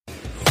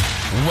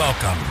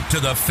Welcome to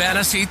the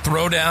Fantasy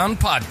Throwdown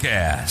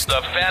Podcast. The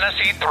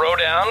Fantasy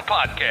Throwdown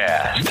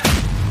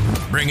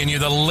Podcast. Bringing you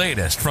the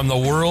latest from the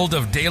world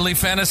of daily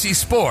fantasy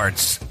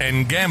sports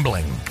and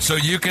gambling, so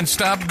you can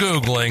stop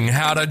Googling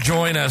how to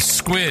join a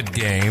squid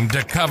game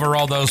to cover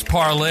all those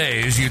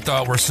parlays you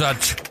thought were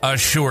such a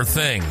sure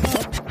thing.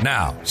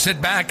 Now,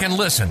 sit back and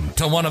listen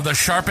to one of the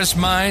sharpest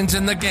minds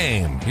in the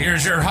game.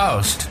 Here's your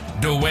host,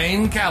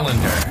 Dwayne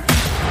Callender.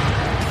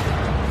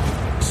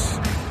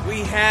 We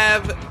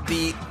have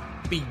the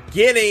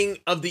beginning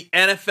of the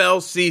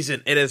NFL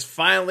season. It has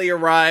finally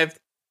arrived,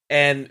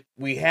 and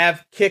we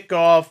have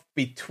kickoff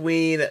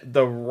between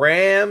the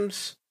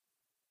Rams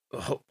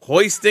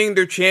hoisting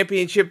their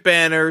championship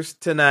banners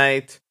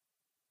tonight,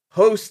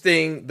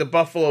 hosting the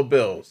Buffalo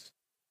Bills.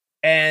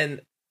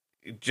 And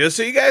just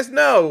so you guys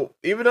know,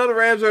 even though the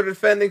Rams are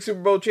defending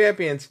Super Bowl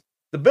champions,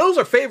 the Bills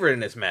are favored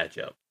in this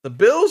matchup. The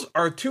Bills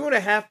are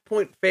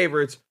 2.5-point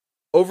favorites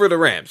over the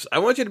Rams. I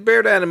want you to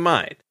bear that in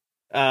mind.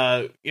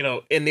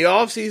 In the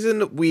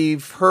offseason,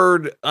 we've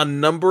heard a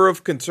number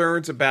of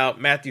concerns about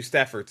Matthew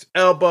Stafford's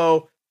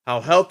elbow, how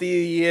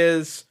healthy he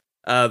is.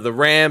 The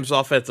Rams'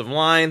 offensive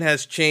line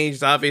has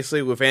changed,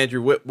 obviously, with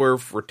Andrew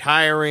Whitworth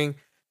retiring.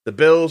 The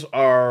Bills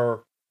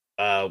are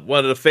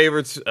one of the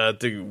favorites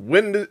to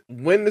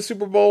win the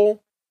Super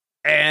Bowl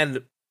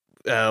and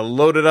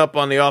loaded up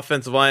on the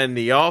offensive line in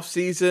the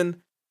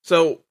offseason.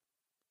 So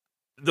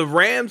the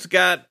Rams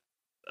got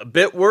a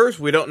bit worse.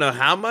 We don't know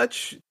how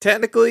much,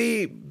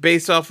 technically,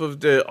 based off of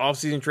the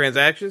offseason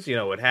transactions. You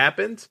know what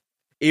happens.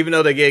 Even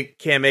though they get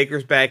Cam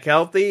Akers back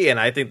healthy, and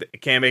I think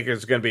that Cam Akers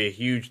is going to be a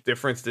huge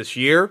difference this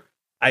year,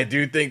 I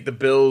do think the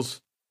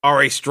Bills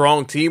are a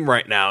strong team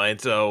right now.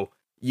 And so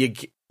you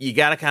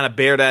got to kind of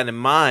bear that in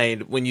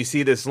mind when you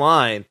see this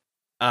line.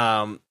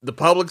 The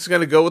public's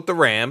going to go with the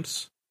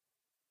Rams.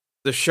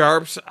 The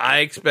Sharps,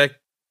 I expect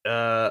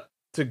to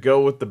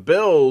go with the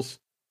Bills.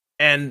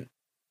 And,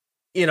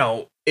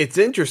 it's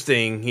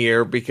interesting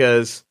here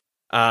because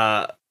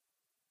I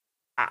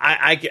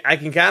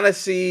can kind of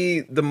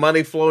see the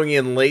money flowing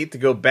in late to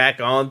go back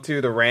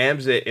onto the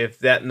Rams if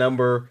that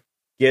number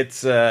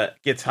gets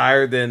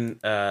higher than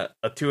a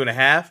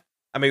 2.5.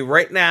 I mean,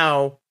 right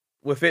now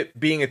with it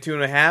being a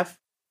 2.5,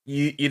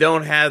 you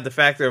don't have the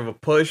factor of a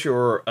push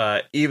or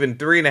even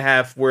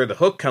 3.5 where the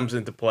hook comes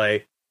into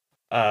play.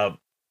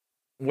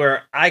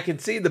 Where I can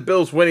see the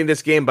Bills winning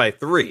this game by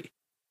 3.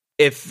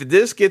 If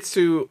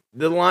the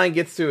line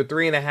gets to a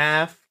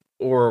 3.5,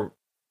 or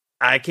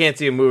I can't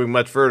see it moving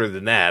much further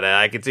than that.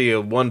 I can see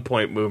a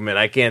 1-point movement.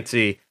 I can't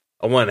see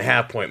a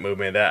 1.5-point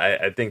movement.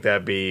 I think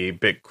that'd be a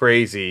bit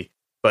crazy.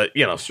 But,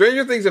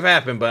 stranger things have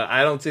happened, but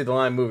I don't see the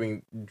line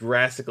moving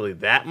drastically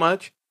that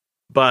much.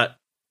 But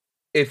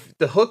if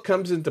the hook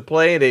comes into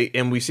play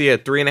and we see a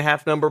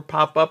 3.5 number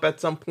pop up at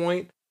some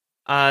point,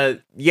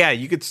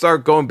 you could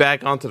start going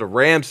back onto the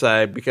Ram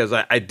side, because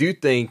I do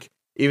think,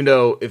 even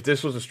though if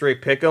this was a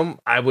straight pick'em,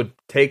 I would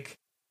take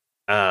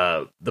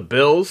the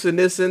Bills in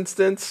this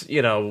instance.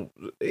 You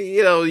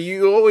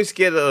always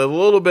get a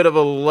little bit of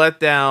a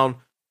letdown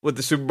with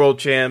the Super Bowl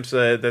champs.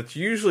 That's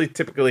usually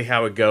typically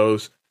how it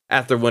goes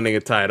after winning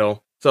a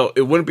title. So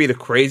it wouldn't be the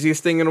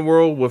craziest thing in the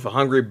world with a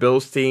hungry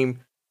Bills team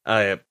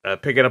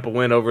picking up a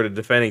win over the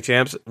defending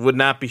champs. Would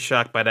not be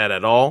shocked by that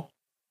at all.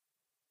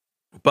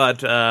 But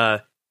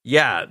the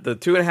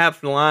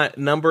 2.5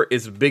 number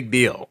is a big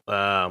deal.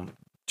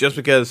 Just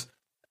because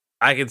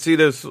I can see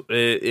this,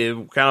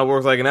 it kind of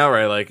works like an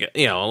outright.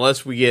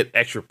 Unless we get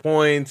extra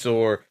points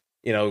or,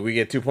 we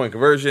get 2-point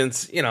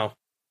conversions,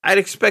 I'd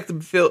expect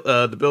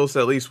the Bills to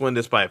at least win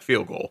this by a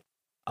field goal.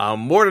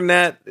 More than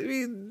that,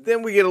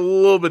 then we get a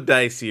little bit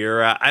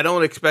dicier. I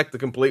don't expect a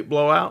complete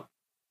blowout.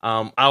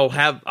 I'll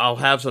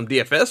have some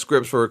DFS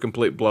scripts for a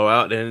complete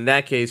blowout. And in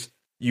that case,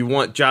 you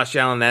want Josh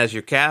Allen as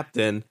your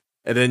captain,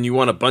 and then you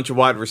want a bunch of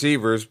wide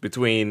receivers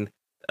between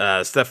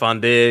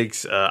Stephon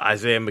Diggs,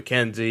 Isaiah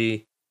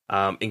McKenzie,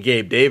 and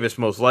Gabe Davis,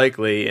 most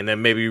likely, and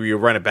then maybe you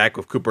run it back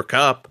with Cooper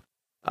Kupp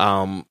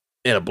in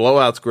a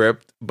blowout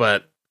script.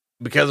 But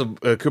because of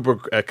Cooper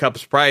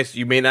Kupp's price,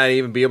 you may not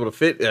even be able to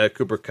fit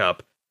Cooper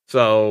Kupp.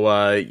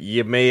 So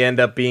you may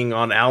end up being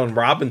on Allen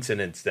Robinson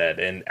instead.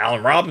 And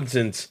Allen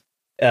Robinson's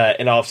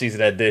an offseason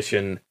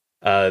addition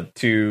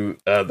to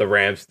the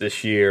Rams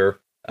this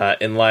year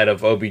in light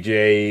of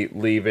OBJ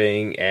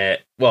leaving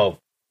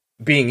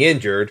being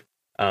injured.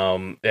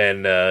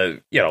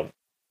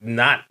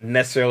 Not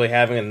necessarily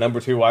having a number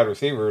 2 wide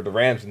receiver. The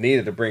Rams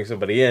needed to bring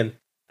somebody in.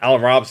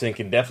 Allen Robinson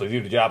can definitely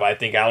do the job. I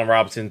think Allen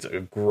Robinson's a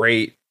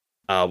great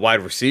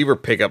wide receiver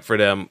pickup for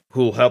them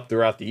who will help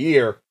throughout the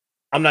year.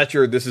 I'm not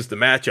sure this is the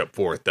matchup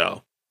for it,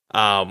 though.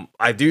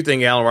 I do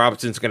think Allen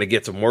Robinson's going to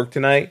get some work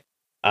tonight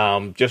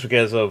just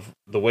because of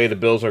the way the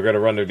Bills are going to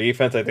run their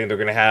defense. I think they're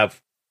going to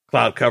have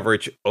cloud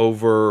coverage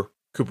over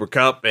Cooper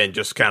Kupp and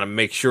just kind of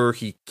make sure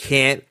he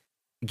can't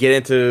get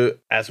into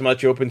as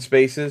much open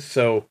spaces.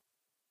 So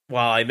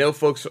while I know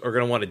folks are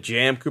going to want to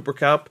jam Cooper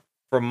Kupp,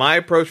 from my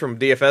approach from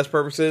DFS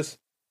purposes,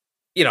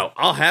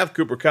 I'll have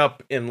Cooper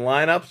Kupp in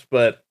lineups,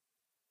 but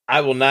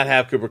I will not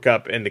have Cooper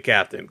Kupp in the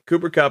captain.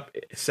 Cooper Kupp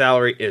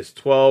salary is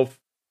 $12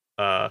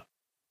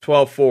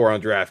 12.4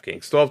 on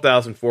DraftKings,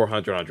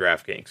 12,400 on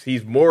DraftKings.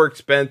 He's more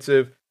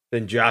expensive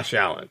than Josh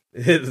Allen.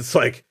 It's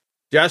like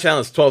Josh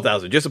Allen's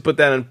 12,000. Just to put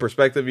that in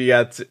perspective, you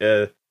got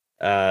that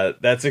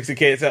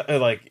 60K.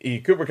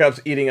 Like Cooper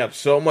Kupp's eating up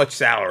so much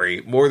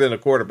salary, more than a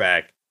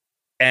quarterback.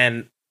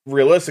 And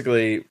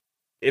realistically,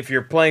 if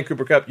you're playing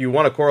Cooper Kupp, you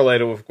want to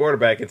correlate it with a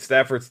quarterback, and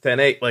Stafford's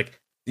 10.8. Like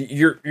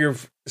you're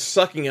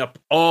sucking up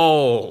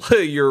all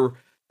your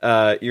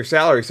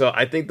salary. So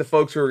I think the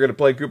folks who are going to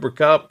play Cooper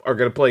Kupp are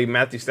going to play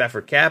Matthew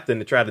Stafford captain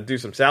to try to do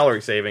some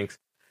salary savings.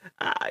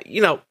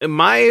 In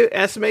my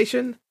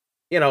estimation,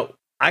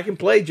 I can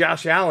play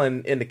Josh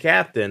Allen in the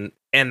captain,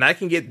 and I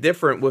can get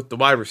different with the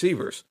wide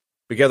receivers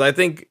because I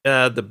think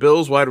the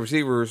Bills wide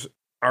receivers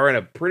are in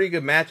a pretty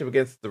good matchup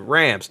against the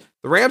Rams.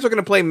 The Rams are going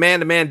to play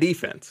man-to-man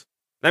defense.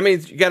 That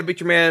means you got to beat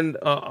your man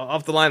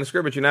off the line of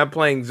scrimmage. You're not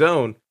playing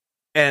zone.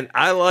 And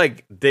I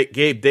like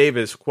Gabe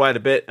Davis quite a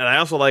bit, and I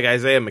also like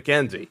Isaiah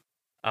McKenzie.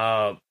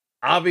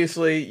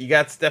 Obviously, you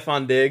got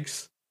Stephon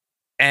Diggs,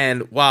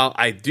 and while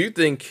I do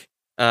think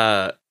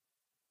the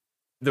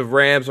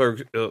Rams are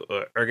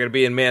going to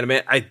be in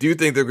man-to-man, I do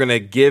think they're going to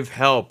give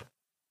help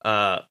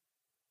to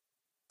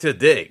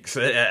Diggs.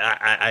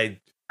 I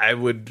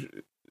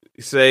would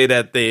say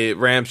that the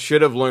Rams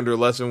should have learned their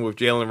lesson with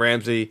Jalen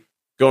Ramsey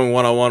going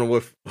one-on-one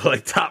with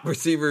like top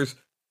receivers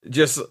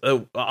just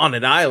on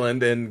an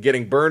island and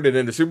getting burned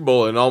in the Super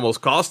Bowl and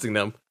almost costing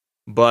them.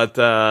 But,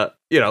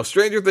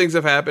 stranger things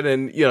have happened,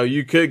 and,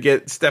 you could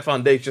get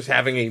Stephon Diggs just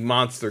having a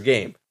monster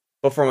game.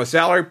 But from a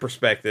salary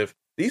perspective,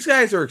 these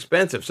guys are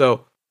expensive.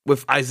 So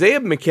with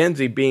Isaiah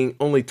McKenzie being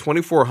only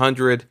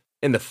 $2,400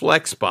 in the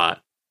flex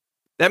spot,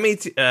 that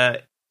means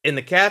in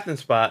the captain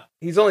spot,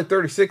 he's only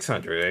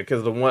 $3,600 because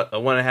of the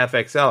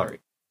 1.5x salary.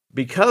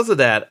 Because of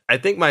that, I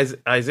think my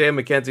Isaiah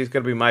McKenzie is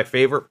going to be my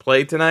favorite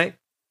play tonight.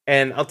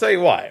 And I'll tell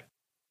you why.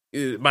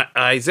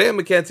 Isaiah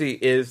McKenzie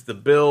is the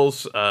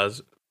Bills.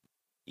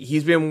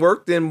 He's been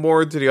worked in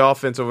more into the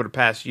offense over the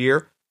past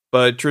year,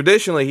 but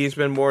traditionally he's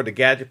been more the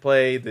gadget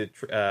play,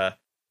 the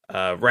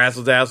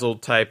razzle-dazzle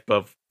type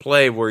of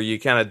play where you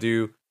kind of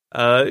do,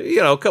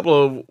 a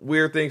couple of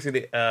weird things in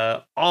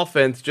the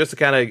offense just to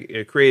kind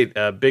of create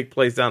big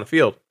plays down the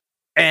field.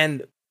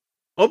 And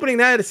opening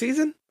night of the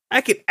season,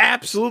 I could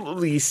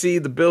absolutely see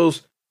the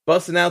Bills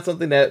busting out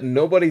something that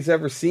nobody's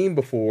ever seen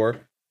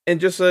before and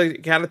just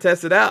kind of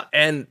test it out.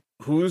 And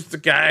who's the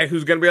guy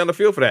who's going to be on the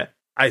field for that?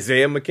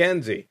 Isaiah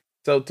McKenzie.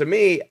 So to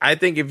me, I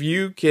think if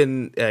you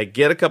can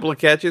get a couple of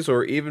catches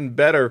or even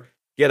better,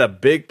 get a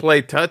big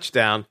play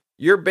touchdown,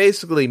 you're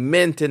basically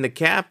mint in the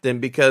captain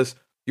because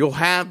you'll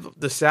have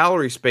the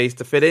salary space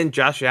to fit in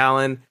Josh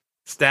Allen,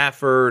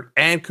 Stafford,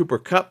 and Cooper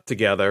Kupp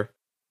together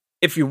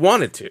if you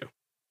wanted to.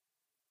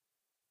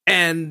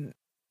 And,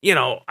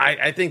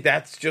 I think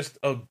that's just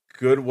a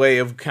good way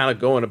of kind of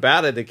going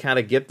about it to kind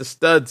of get the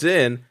studs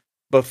in,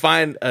 but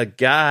find a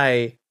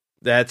guy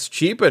that's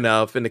cheap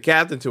enough in the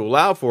captain to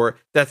allow for it.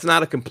 That's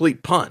not a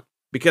complete punt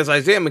because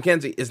Isaiah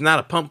McKenzie is not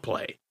a punt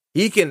play.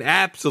 He can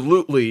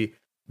absolutely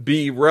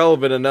be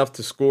relevant enough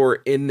to score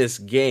in this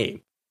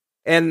game.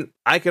 And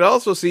I could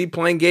also see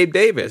playing Gabe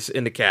Davis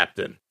in the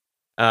captain.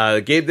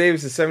 Gabe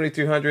Davis is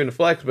 7,200 in the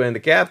flex, but in the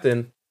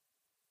captain,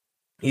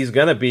 he's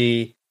going to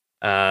be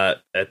a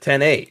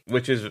 10.8,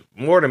 which is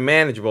more than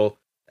manageable.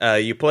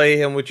 You play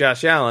him with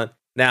Josh Allen.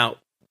 Now,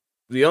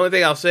 the only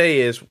thing I'll say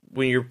is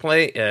when you're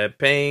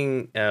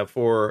paying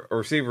for a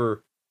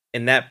receiver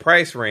in that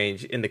price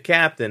range in the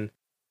captain,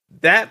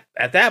 that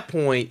at that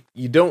point,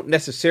 you don't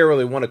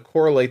necessarily want to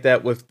correlate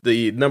that with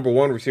the number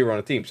one receiver on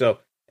the team. So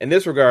in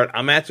this regard,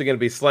 I'm actually going to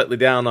be slightly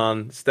down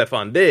on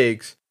Stephon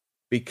Diggs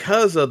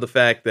because of the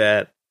fact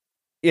that,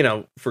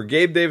 for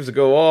Gabe Davis to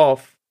go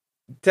off,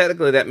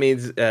 technically that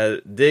means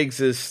Diggs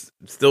is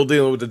still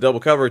dealing with the double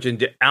coverage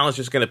and Allen's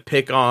just going to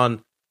pick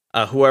on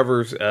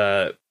whoever's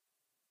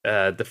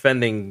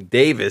defending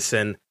Davis.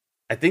 And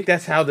I think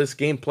that's how this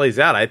game plays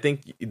out. I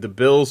think the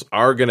Bills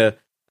are going to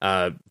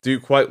do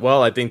quite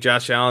well. I think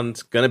Josh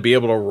Allen's going to be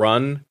able to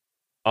run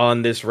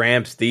on this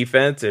Rams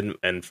defense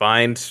and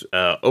find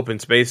open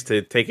space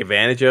to take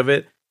advantage of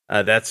it.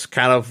 That's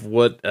kind of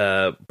what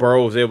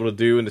Burrow was able to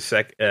do in the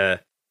second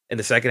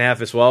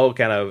half as well,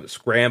 kind of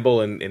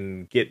scramble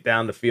and get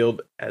down the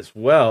field as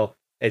well.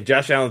 And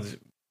Josh Allen's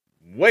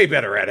way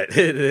better at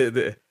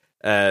it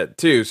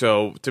too.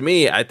 So to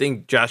me, I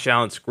think Josh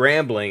Allen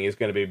scrambling is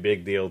going to be a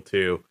big deal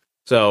too.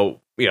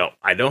 So,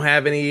 I don't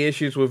have any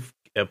issues with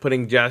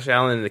putting Josh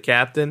Allen in the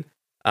captain,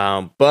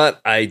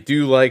 but I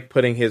do like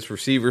putting his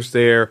receivers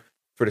there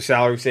for the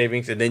salary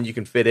savings, and then you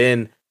can fit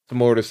in some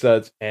more of the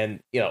studs.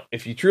 And,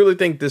 if you truly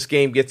think this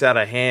game gets out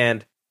of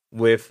hand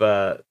with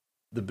the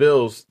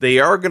Bills, they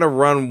are going to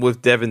run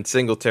with Devin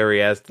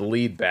Singletary as the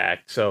lead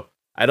back. So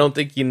I don't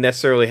think you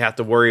necessarily have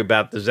to worry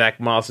about the Zach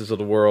Mosses of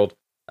the world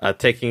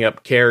taking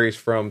up carries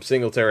from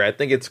Singletary. I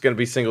think it's going to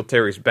be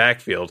Singletary's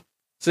backfield.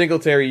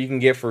 Singletary you can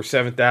get for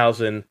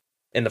 $7,000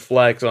 in the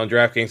flex on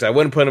DraftKings. I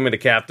wouldn't put him in the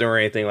captain or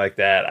anything like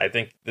that. I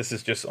think this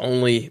is just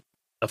only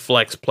a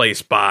flex play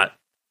spot.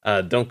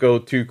 Don't go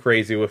too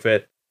crazy with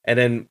it. And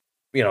then,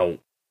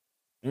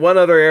 one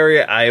other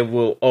area I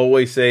will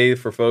always say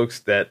for folks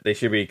that they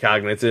should be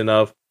cognizant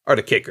of are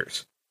the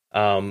kickers.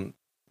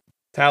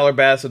 Tyler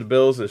Bass of the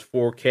Bills is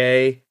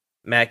 $4K.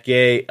 Matt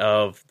Gay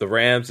of the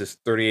Rams is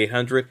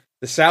 $3,800.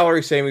 The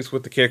salary savings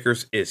with the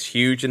kickers is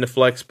huge in the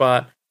flex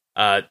spot.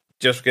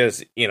 Just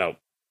because,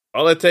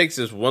 all it takes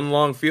is one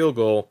long field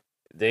goal.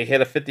 They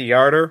hit a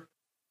 50-yarder.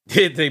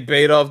 They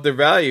paid off their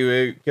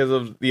value because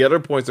of the other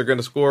points they're going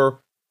to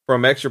score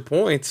from extra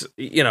points.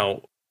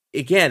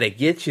 Again, it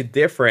gets you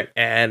different.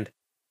 And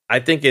I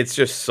think it's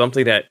just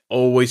something that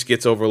always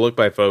gets overlooked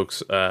by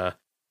folks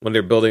when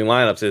they're building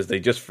lineups is they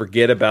just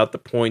forget about the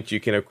points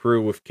you can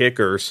accrue with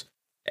kickers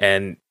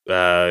and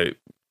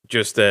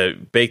just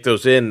bake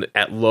those in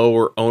at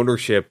lower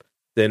ownership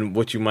than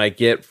what you might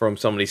get from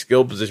some of these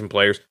skill position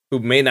players who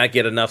may not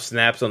get enough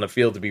snaps on the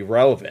field to be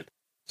relevant.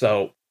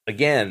 So,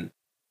 again,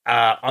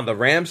 on the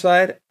Ram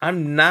side,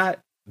 I'm not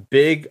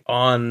big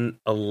on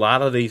a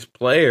lot of these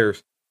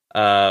players.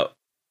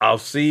 I'll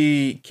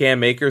see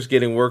Cam Akers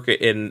getting work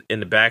in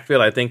the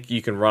backfield. I think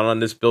you can run on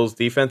this Bills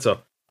defense, so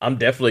I'm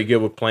definitely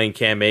good with playing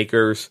Cam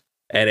Akers.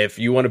 And if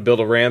you want to build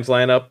a Rams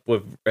lineup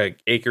with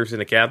Akers in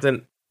the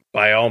captain,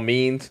 by all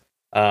means,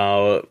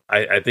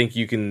 I think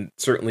you can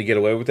certainly get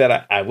away with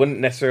that. I wouldn't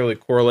necessarily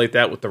correlate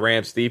that with the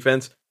Rams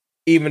defense,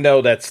 even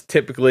though that's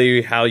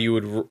typically how you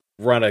would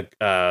run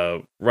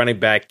a running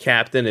back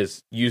captain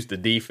is use the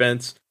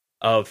defense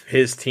of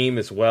his team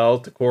as well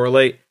to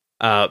correlate.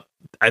 I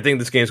think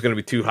this game is going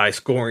to be too high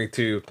scoring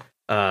to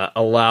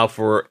allow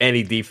for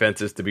any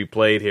defenses to be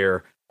played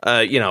here.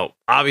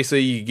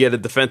 Obviously you get a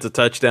defensive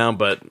touchdown,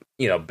 but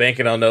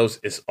banking on those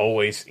is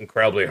always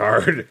incredibly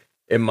hard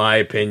in my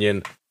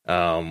opinion.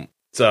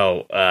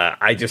 So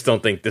I just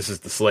don't think this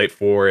is the slate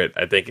for it.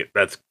 I think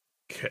that's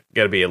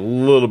got to be a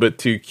little bit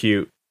too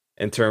cute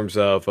in terms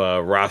of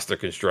roster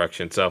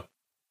construction. So,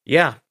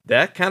 yeah,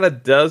 that kind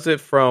of does it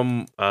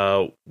from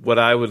what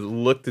I would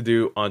look to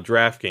do on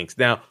DraftKings.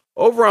 Now,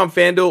 over on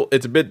FanDuel,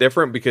 it's a bit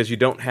different because you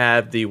don't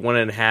have the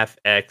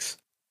 1.5x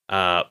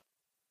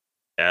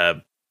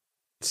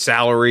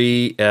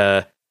salary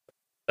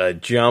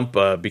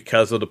jump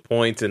because of the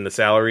points and the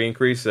salary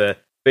increase.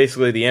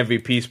 Basically, the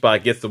MVP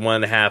spot gets the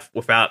 1.5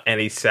 without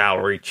any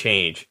salary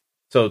change.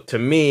 So to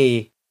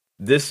me,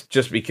 this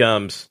just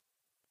becomes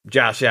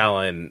Josh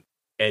Allen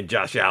and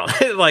Josh Allen.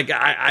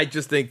 I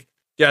just think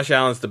Josh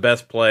Allen's the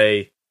best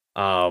play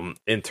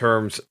in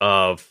terms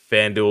of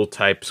FanDuel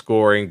type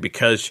scoring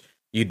because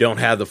you don't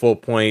have the full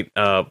point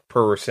per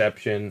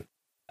reception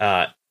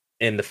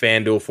in the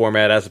FanDuel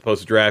format as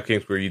opposed to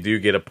DraftKings where you do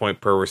get a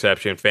point per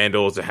reception.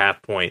 FanDuel is a half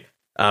point.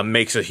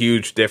 Makes a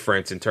huge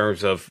difference in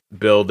terms of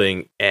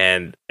building.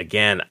 And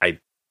again,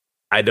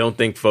 I don't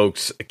think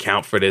folks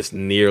account for this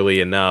nearly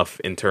enough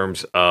in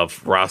terms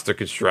of roster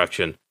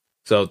construction.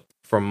 So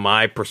from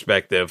my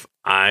perspective,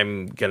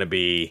 I'm going to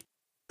be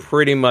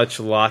pretty much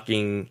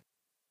locking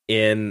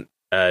in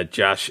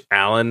Josh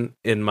Allen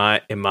in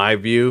my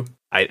view.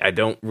 I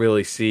don't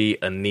really see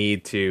a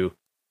need to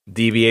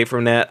deviate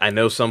from that. I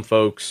know some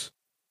folks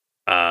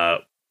will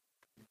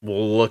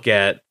look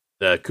at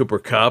Cooper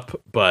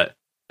Kupp, but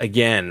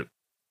again,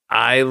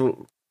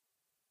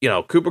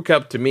 Cooper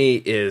Kupp to me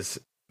is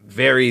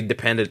very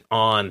dependent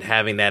on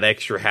having that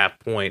extra half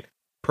point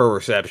per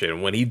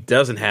reception. When he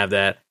doesn't have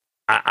that,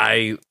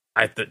 I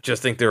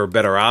just think there are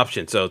better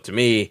options. So to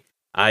me,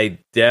 I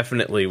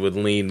definitely would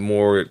lean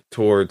more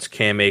towards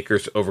Cam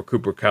Akers over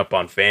Cooper Kupp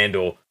on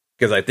FanDuel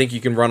because I think you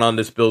can run on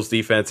this Bills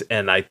defense,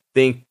 and I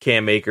think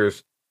Cam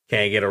Akers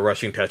can get a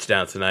rushing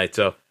touchdown tonight.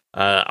 So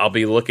I'll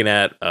be looking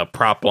at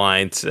prop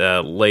lines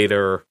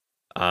later,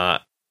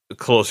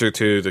 closer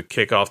to the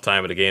kickoff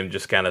time of the game,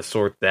 just kind of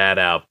sort that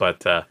out.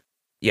 But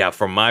yeah,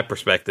 from my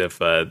perspective,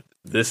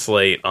 this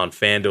slate on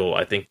FanDuel,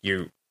 I think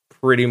you're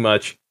pretty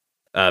much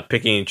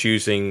picking and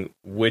choosing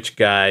which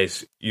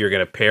guys you're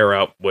going to pair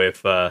up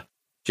with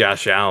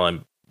Josh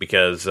Allen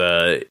because,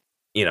 I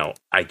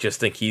just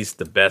think he's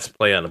the best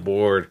play on the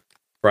board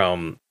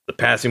from the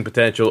passing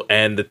potential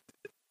and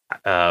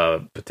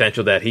the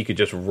potential that he could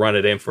just run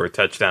it in for a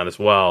touchdown as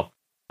well.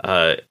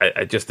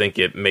 I just think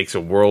it makes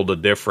a world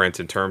of difference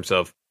in terms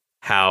of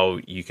how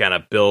you kind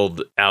of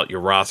build out your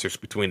rosters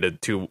between the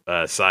two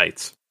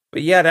sites.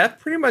 But yeah, that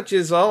pretty much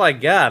is all I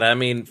got. I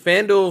mean,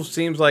 FanDuel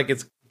seems like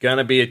it's going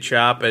to be a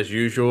chop as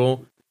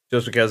usual,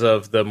 just because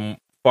of the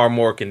far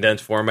more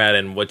condensed format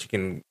and what you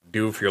can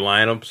do with your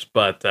lineups.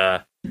 But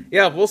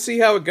yeah, we'll see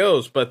how it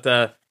goes. But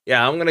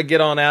yeah, I'm going to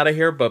get on out of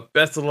here. But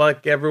best of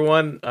luck,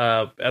 everyone.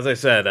 As I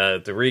said,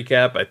 to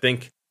recap, I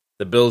think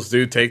the Bills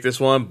do take this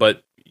one,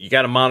 but you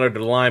got to monitor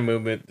the line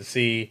movement to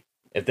see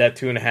if that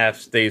 2.5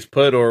 stays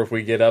put, or if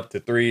we get up to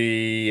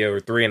 3 or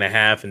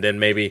 3.5, and then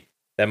maybe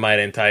that might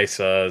entice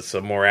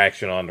some more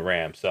action on the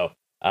Rams. So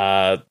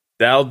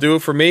that'll do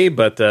it for me,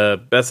 but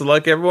best of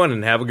luck, everyone,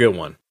 and have a good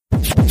one.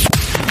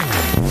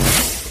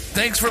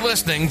 Thanks for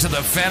listening to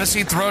the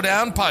Fantasy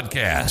Throwdown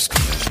Podcast.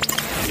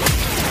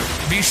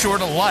 Be sure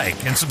to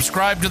like and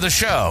subscribe to the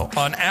show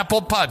on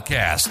Apple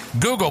Podcasts,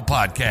 Google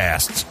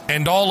Podcasts,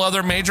 and all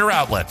other major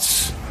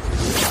outlets.